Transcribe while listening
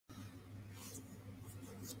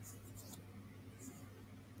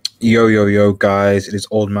Yo, yo, yo, guys, it is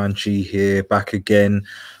Old Man G here, back again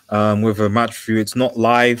with a match review. It's not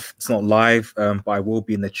live, but I will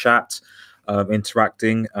be in the chat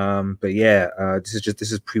interacting. But yeah,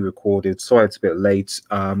 this is pre-recorded. Sorry it's a bit late.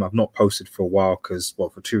 I've not posted for a while because, well,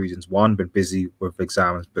 for two reasons. One, been busy with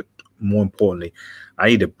exams, but more importantly, I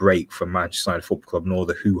need a break from Manchester United Football Club and all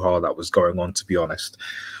the hoo-ha that was going on, to be honest.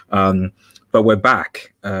 But we're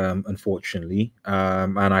back, unfortunately,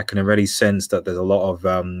 and I can already sense that there's a lot of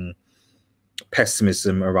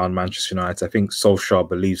pessimism around Manchester United. I think Solskjaer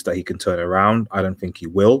believes that he can turn it around. I don't think he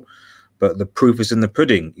will, but the proof is in the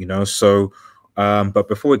pudding, you know. So, but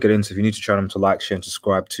before we get into, if you need to channel to like, share, and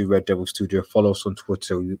subscribe to Red Devil Studio, follow us on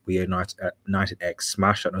Twitter. We are United X.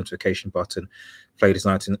 Smash that notification button. Latest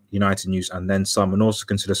United news and then some, and also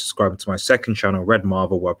consider subscribing to my second channel, Red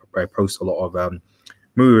Marvel, where I post a lot of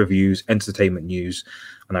movie reviews, entertainment news,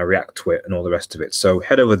 and I react to it and all the rest of it. So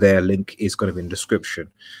head over there. Link is going to be in the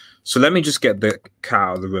description. So let me just get the cat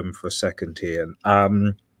out of the room for a second here.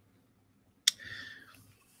 I'm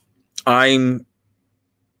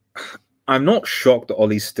not shocked that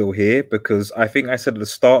Ollie's still here, because I think I said at the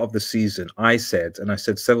start of the season, I said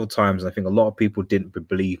several times, and I think a lot of people didn't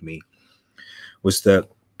believe me, was that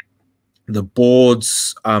the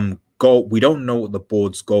board's goal, we don't know what the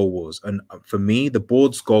board's goal was. And for me, the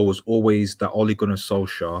board's goal was always that Ole Gunnar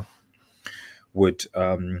Solskjaer would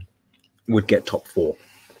get top four.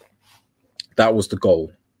 That was the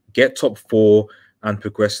goal. Get top four and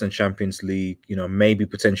progress in the Champions League, you know, maybe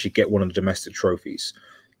potentially get one of the domestic trophies.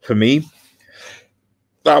 For me,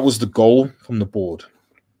 that was the goal from the board.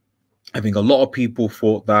 I think a lot of people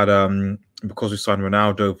thought that because we signed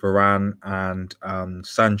Ronaldo, Varane, and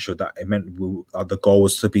Sancho, that it meant the goal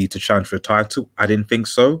was to challenge for the title. I didn't think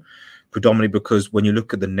so, predominantly because when you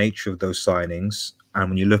look at the nature of those signings and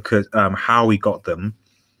when you look at how we got them,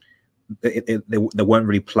 they weren't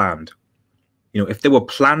really planned. You know, if they were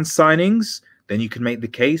planned signings, then you can make the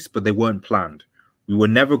case, but they weren't planned. We were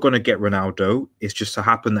never going to get Ronaldo. It's just so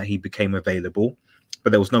happened that he became available, but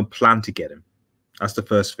there was no plan to get him. That's the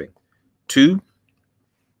first thing. Two,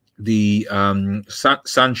 the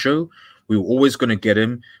Sancho, we were always going to get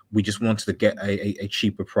him. We just wanted to get a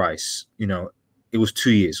cheaper price. You know, it was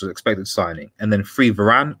 2 years, it was expected signing. And then free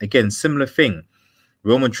Varane, again, similar thing.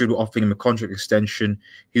 Real Madrid were offering him a contract extension.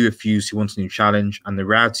 He refused. He wants a new challenge. And the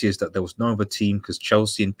reality is that there was no other team, because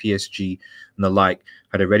Chelsea and PSG and the like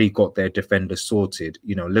had already got their defenders sorted.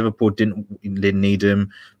 You know, Liverpool didn't need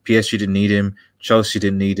him. PSG didn't need him. Chelsea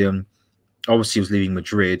didn't need him. Obviously, he was leaving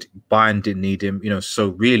Madrid. Bayern didn't need him. You know, so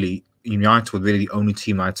really, United were really the only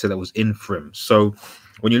team I'd say that was in for him. So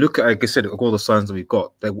when you look at, like I said, all the signs that we've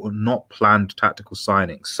got, they were not planned tactical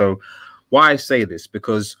signings. So why I say this,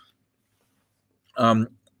 because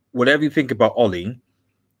whatever you think about Ollie,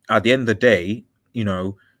 at the end of the day, you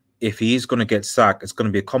know, if he is going to get sacked, it's going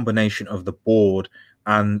to be a combination of the board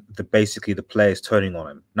and basically the players turning on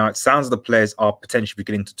him. Now, it sounds like the players are potentially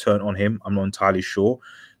beginning to turn on him. I'm not entirely sure,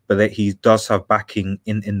 but that he does have backing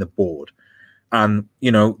in the board. And,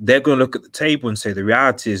 you know, they're going to look at the table and say the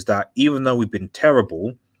reality is that even though we've been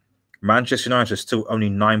terrible, Manchester United are still only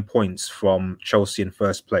 9 points from Chelsea in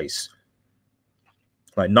first place.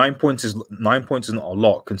 Like 9 points is not a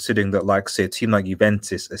lot, considering that, like, say, a team like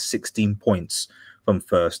Juventus is 16 points from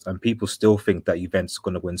first, and people still think that Juventus is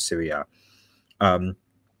going to win Serie A. And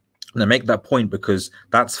I make that point because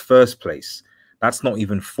that's first place. That's not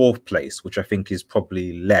even fourth place, which I think is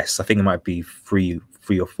probably less. I think it might be three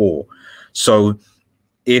or four. So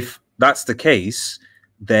if that's the case,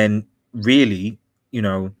 then really, you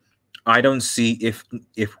know, I don't see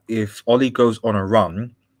if Ollie goes on a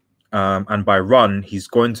run. And by run, he's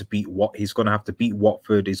going to have to beat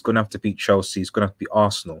Watford. He's going to have to beat Chelsea. He's going to have to beat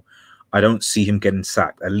Arsenal. I don't see him getting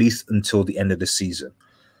sacked, at least until the end of the season.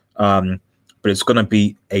 But it's going to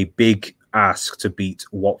be a big ask to beat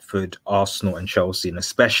Watford, Arsenal, and Chelsea, and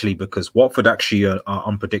especially because Watford actually are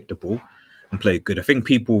unpredictable and play good. I think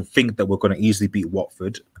people think that we're going to easily beat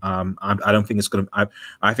Watford. I don't think it's going to.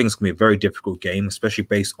 I think it's going to be a very difficult game, especially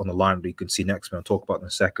based on the line that you can see next. I'll talk about in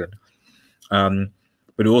a second.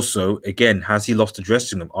 But also, again, has he lost the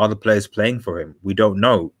dressing room? Are the players playing for him? We don't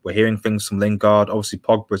know. We're hearing things from Lingard. Obviously,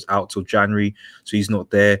 Pogba's out till January, so he's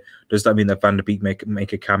not there. Does that mean that Van der Beek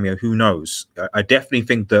make a cameo? Who knows? I definitely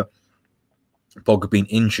think that Pogba being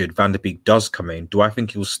injured, Van der Beek does come in. Do I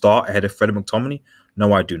think he'll start ahead of Freddie McTominay?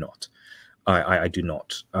 No, I do not. I do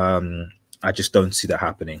not. I just don't see that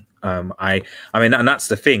happening. I mean, and that's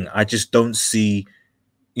the thing. I just don't see,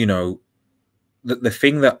 you know, the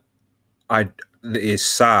thing that is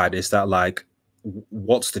sad is that, like,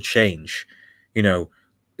 what's the change? You know,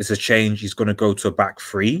 it's a change. He's going to go to a back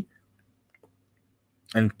three.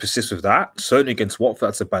 and persist with that, certainly against Watford,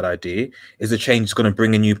 that's a bad idea. Is the change going to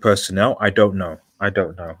bring in new personnel? I don't know. I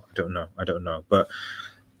don't know. But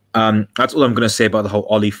that's all I'm going to say about the whole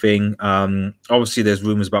Ollie thing. Obviously, there's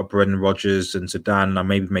rumors about Brendan Rodgers and Zidane, and I'll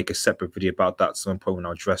maybe make a separate video about that. So I'm probably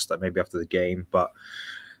going to address that maybe after the game. But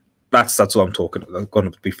that's all I'm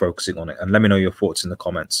going to be focusing on it. And let me know your thoughts in the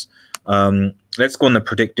comments. Let's go on the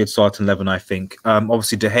predicted starting 11, I think.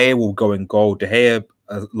 Obviously, De Gea will go in goal. De Gea,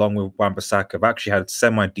 along with Wan-Bissaka, have actually had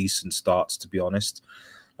semi-decent starts, to be honest.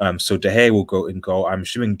 So De Gea will go in goal. I'm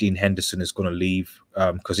assuming Dean Henderson is going to leave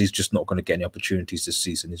because he's just not going to get any opportunities this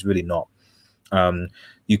season. He's really not.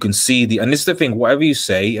 You can see and this is the thing, whatever you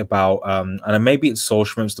say about, and maybe it's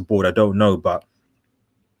Solskjaer, it's the board, I don't know, but,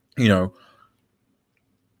 you know,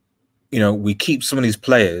 we keep some of these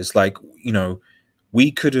players, like,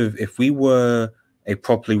 we could have, if we were a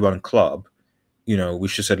properly run club, we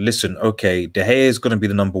should have said, listen, okay, De Gea is going to be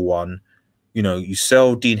the number one. You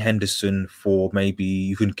sell Dean Henderson for maybe,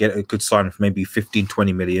 you can get a good sign for maybe 15,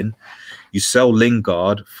 20 million. You sell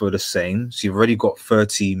Lingard for the same. So you've already got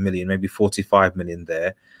 30 million, maybe 45 million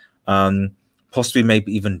there. Possibly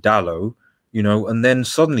maybe even Dallo, and then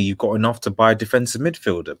suddenly you've got enough to buy a defensive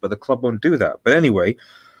midfielder, but the club won't do that. But anyway,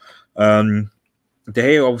 De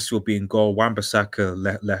Gea obviously will be in goal.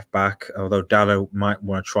 Wan-Bissaka left back, although Dallo might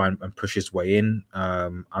want to try and push his way in.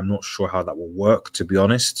 I'm not sure how that will work, to be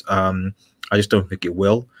honest. I just don't think it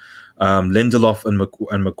will. Lindelof and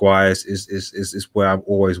Maguire is where I'm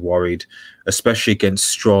always worried, especially against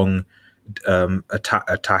strong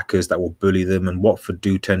attackers that will bully them. And Watford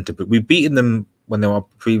do tend to, but we've beaten them when they were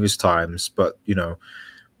previous times. But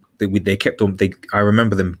they kept on. I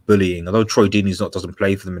remember them bullying. Although Troy Deeney doesn't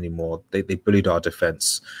play for them anymore, they bullied our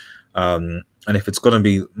defense. And if it's going to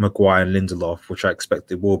be Maguire and Lindelof, which I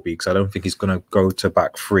expect it will be, because I don't think he's going to go to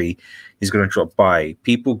back three, he's going to drop by.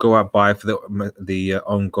 People go out by for the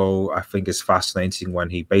own goal. I think is fascinating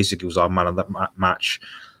when he basically was our man of that match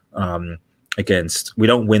against. We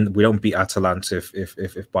don't win. We don't beat Atalanta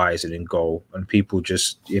if Bayer isn't in goal, and people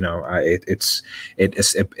just it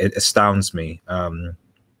astounds me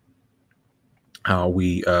how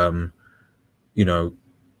we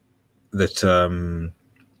that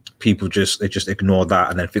people just ignore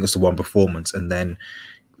that and then think it's the one performance and then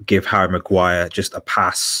give Harry Maguire just a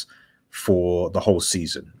pass for the whole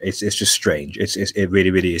season. It's just strange. It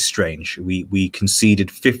really is strange. We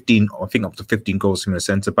conceded 15, I think up to 15 goals from a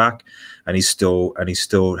centre back, and he's still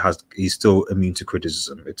immune to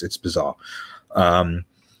criticism. It's bizarre.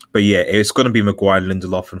 But yeah, it's going to be Maguire and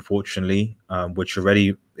Lindelof, unfortunately, which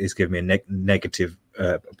already is giving me a negative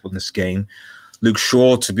on this game. Luke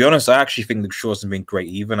Shaw, to be honest, I actually think Luke Shaw hasn't been great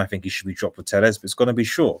even. I think he should be dropped for Telles, but it's going to be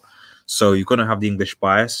Shaw. So you're going to have the English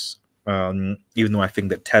bias, even though I think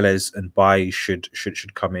that Telles and Bailly should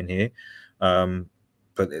come in here. But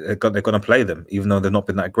they're going to play them, even though they've not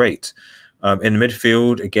been that great. In the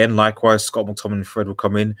midfield, again, likewise, Scott McTominay and Fred will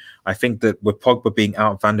come in. I think that with Pogba being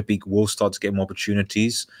out, Van der Beek will start to get more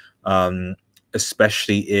opportunities,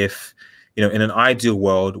 especially if, in an ideal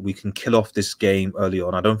world, we can kill off this game early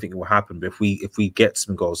on. I don't think it will happen, but if we get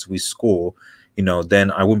some goals, if we score, then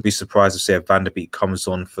I wouldn't be surprised if, say, if Van der Beek comes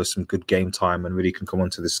on for some good game time and really can come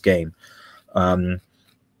onto this game.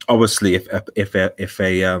 Obviously, if either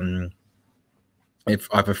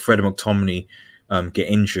Fred or McTominay get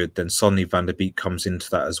injured, then suddenly Van der Beek comes into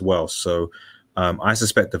that as well. So I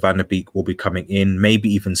suspect that Van der Beek will be coming in,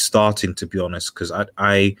 maybe even starting, to be honest, because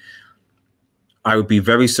I would be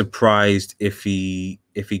very surprised if he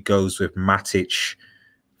goes with Matic,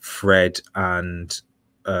 Fred, and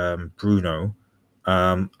Bruno.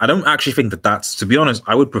 I don't actually think that's, to be honest,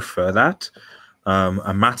 I would prefer that.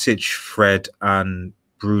 A Matic, Fred, and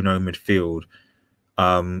Bruno midfield.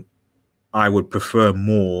 I would prefer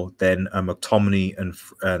more than a McTominay and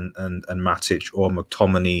Matic, or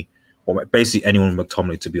McTominay, or basically anyone with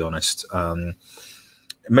McTominay, to be honest.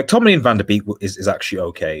 McTominay and Van der Beek is actually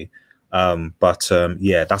okay. But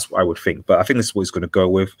yeah, that's what I would think. But I think this is what he's going to go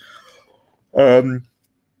with.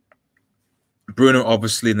 Bruno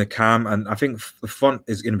obviously in the cam, and I think the front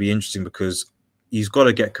is going to be interesting because he's got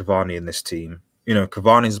to get Cavani in this team.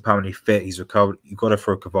 Cavani is apparently fit. He's recovered. You've got to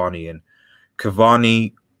throw Cavani in.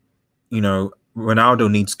 Cavani, Ronaldo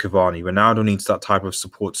needs Cavani. Ronaldo needs that type of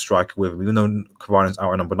support striker with him. Even though Cavani's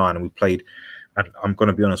out at number 9, and we played, and I'm going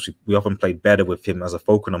to be honest, we often played better with him as a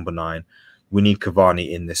focal number 9. We need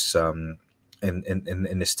Cavani in this in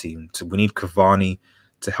this team. So we need Cavani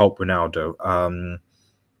to help Ronaldo.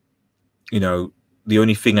 The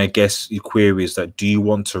only thing I guess you query is that, do you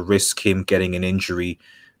want to risk him getting an injury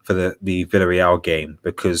for the Villarreal game?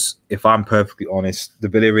 Because if I'm perfectly honest, the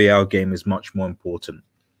Villarreal game is much more important.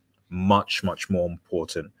 much more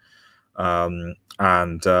important.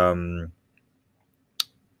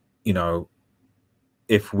 You know,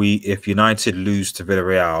 if United lose to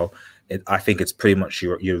Villarreal, I think it's pretty much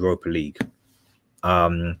Europa League.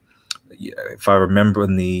 If I remember,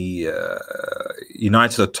 in the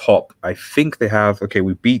United are top. I think they have. Okay,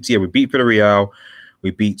 we beat Villarreal.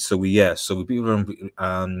 We beat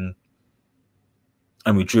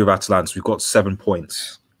and we drew with Atalanta. We've got 7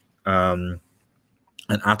 points. And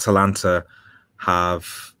Atalanta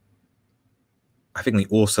have, I think they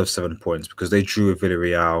also have 7 points because they drew with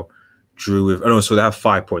Villarreal, so they have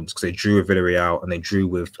 5 points because they drew with Villarreal and they drew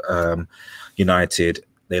with United.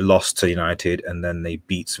 They lost to United and then they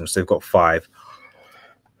beat them, so they've got 5.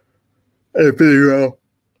 Villarreal,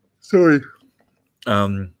 sorry.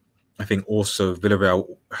 I think also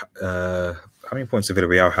Villarreal. How many points do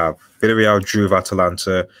Villarreal have? Villarreal drew with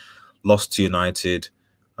Atalanta, lost to United,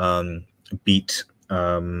 beat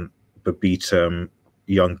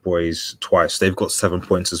Young Boys twice. They've got 7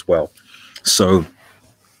 points as well. So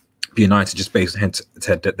United just based head to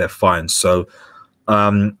head, they're fine. So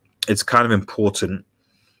it's kind of important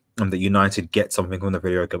that United get something from the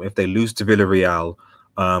Villarreal game. If they lose to Villarreal,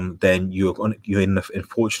 then you're in an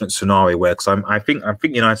unfortunate scenario where, because I think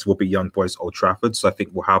United will beat Young Boys at Old Trafford, so I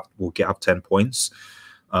think we'll get up 10 points.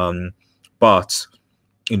 But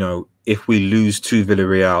you know, if we lose to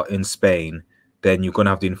Villarreal in Spain, then you're going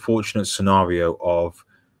to have the unfortunate scenario of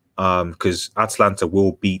because Atalanta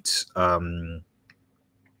will beat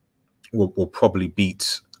will probably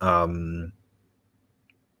beat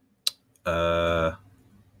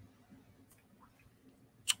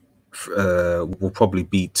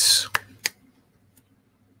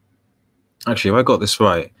actually, have I got this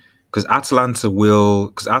right? Because Atalanta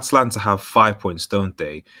have 5 points, don't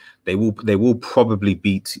they? They will probably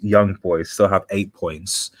beat Young Boys. They'll have 8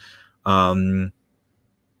 points. Oh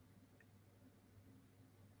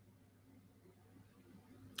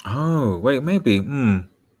wait, maybe.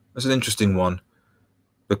 That's an interesting one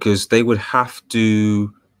because they would have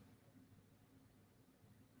to.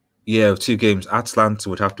 Yeah, 2 games. Atalanta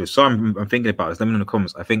would have to. So I'm thinking about this. Let me know in the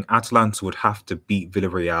comments. I think Atalanta would have to beat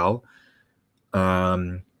Villarreal.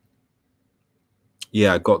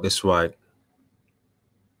 Yeah, I got this right.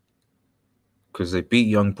 Because they beat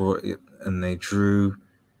Young Boy and they drew.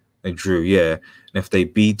 Yeah. And if they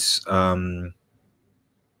beat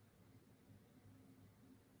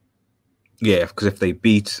yeah, because if they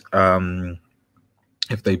beat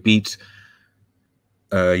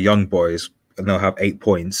Young Boys and they'll have 8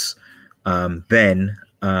 points, then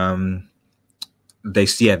they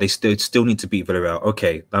still need to beat Villarreal.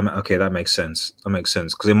 Okay, that makes sense. That makes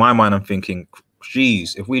sense. Because in my mind, I'm thinking,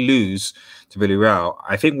 geez, if we lose to Villarreal,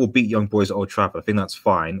 I think we'll beat Young Boys at Old Trafford. I think that's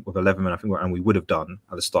fine with 11 men. I think, and we would have done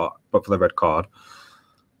at the start, but for the red card,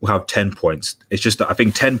 we'll have 10 points. It's just that I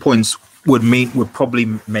think 10 points would probably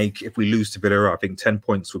make, if we lose to Villarreal, I think 10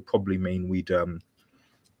 points would probably mean we'd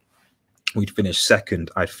finish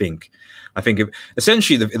second. I think if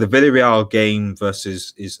essentially the Villarreal game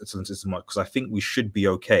versus is because I think we should be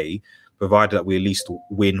okay, provided that we at least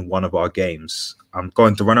win one of our games. I'm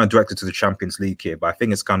going to run our director to the Champions League here, but I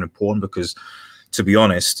think it's kind of important because, to be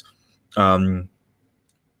honest, you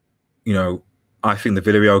know, I think the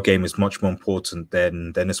Villarreal game is much more important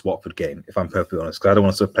than this Watford game, if I'm perfectly honest, because I don't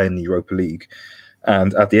want to play in the Europa League.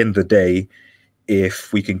 And at the end of the day,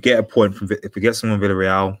 if we can get a point if we get someone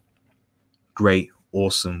Villarreal, great,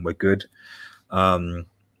 awesome, we're good.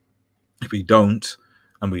 If we don't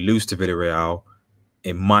and we lose to Villarreal,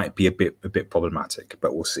 it might be a bit problematic,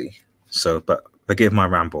 but we'll see. So, but forgive my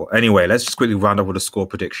ramble. Anyway, let's just quickly round up with the score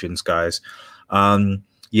predictions, guys.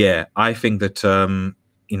 Yeah, I think that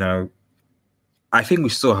you know, I think we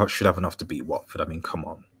still should have enough to beat Watford. I mean, come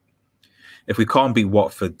on. If we can't beat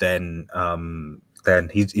Watford, then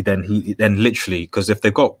literally, because if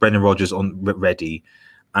they've got Brendan Rodgers ready,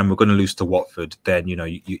 and we're going to lose to Watford, then you know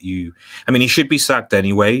I mean, he should be sacked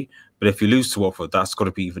anyway. But if you lose to Watford, that's got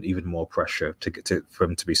to be even more pressure for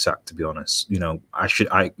him to be sacked. To be honest, you know,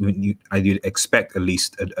 I expect at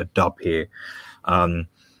least a dub here, and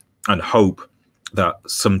hope that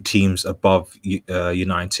some teams above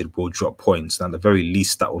United will drop points. And at the very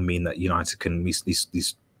least, that will mean that United can at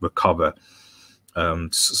least recover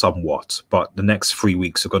somewhat. But the next 3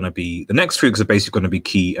 weeks are basically going to be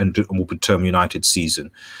key and will determine United's season,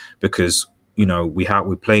 because you know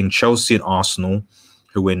we're playing Chelsea and Arsenal,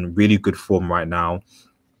 who are in really good form right now.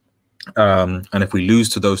 And if we lose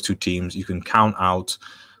to those 2 teams, you can count out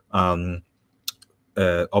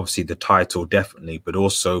obviously the title, definitely, but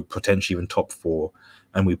also potentially even top 4.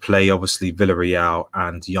 and we play obviously Villarreal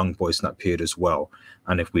and Young Boys in that period as well.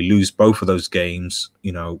 And if we lose both of those games,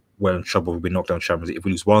 you know, we're in trouble. We'll be knocked down Champions League. If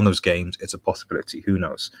we lose one of those games, it's a possibility. Who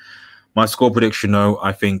knows? My score prediction, though,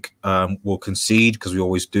 I think we'll concede because we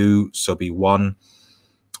always do. So be 1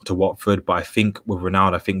 to Watford. But I think with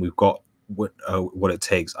Ronaldo, I think we've got what it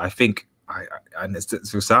takes. I think, and it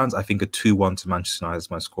sounds, I think a 2-1 to Manchester United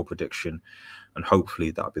is my score prediction. And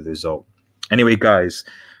hopefully that'll be the result. Anyway, guys,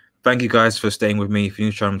 thank you guys for staying with me. If you're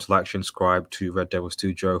new to the channel, to like, subscribe to Red Devil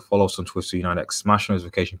Studio. Follow us on Twitter, UnitedX. Smash the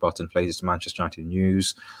notification button for latest Manchester United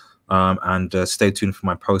news. And stay tuned for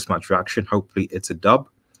my post-match reaction. Hopefully it's a dub.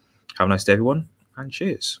 Have a nice day, everyone, and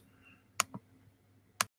cheers.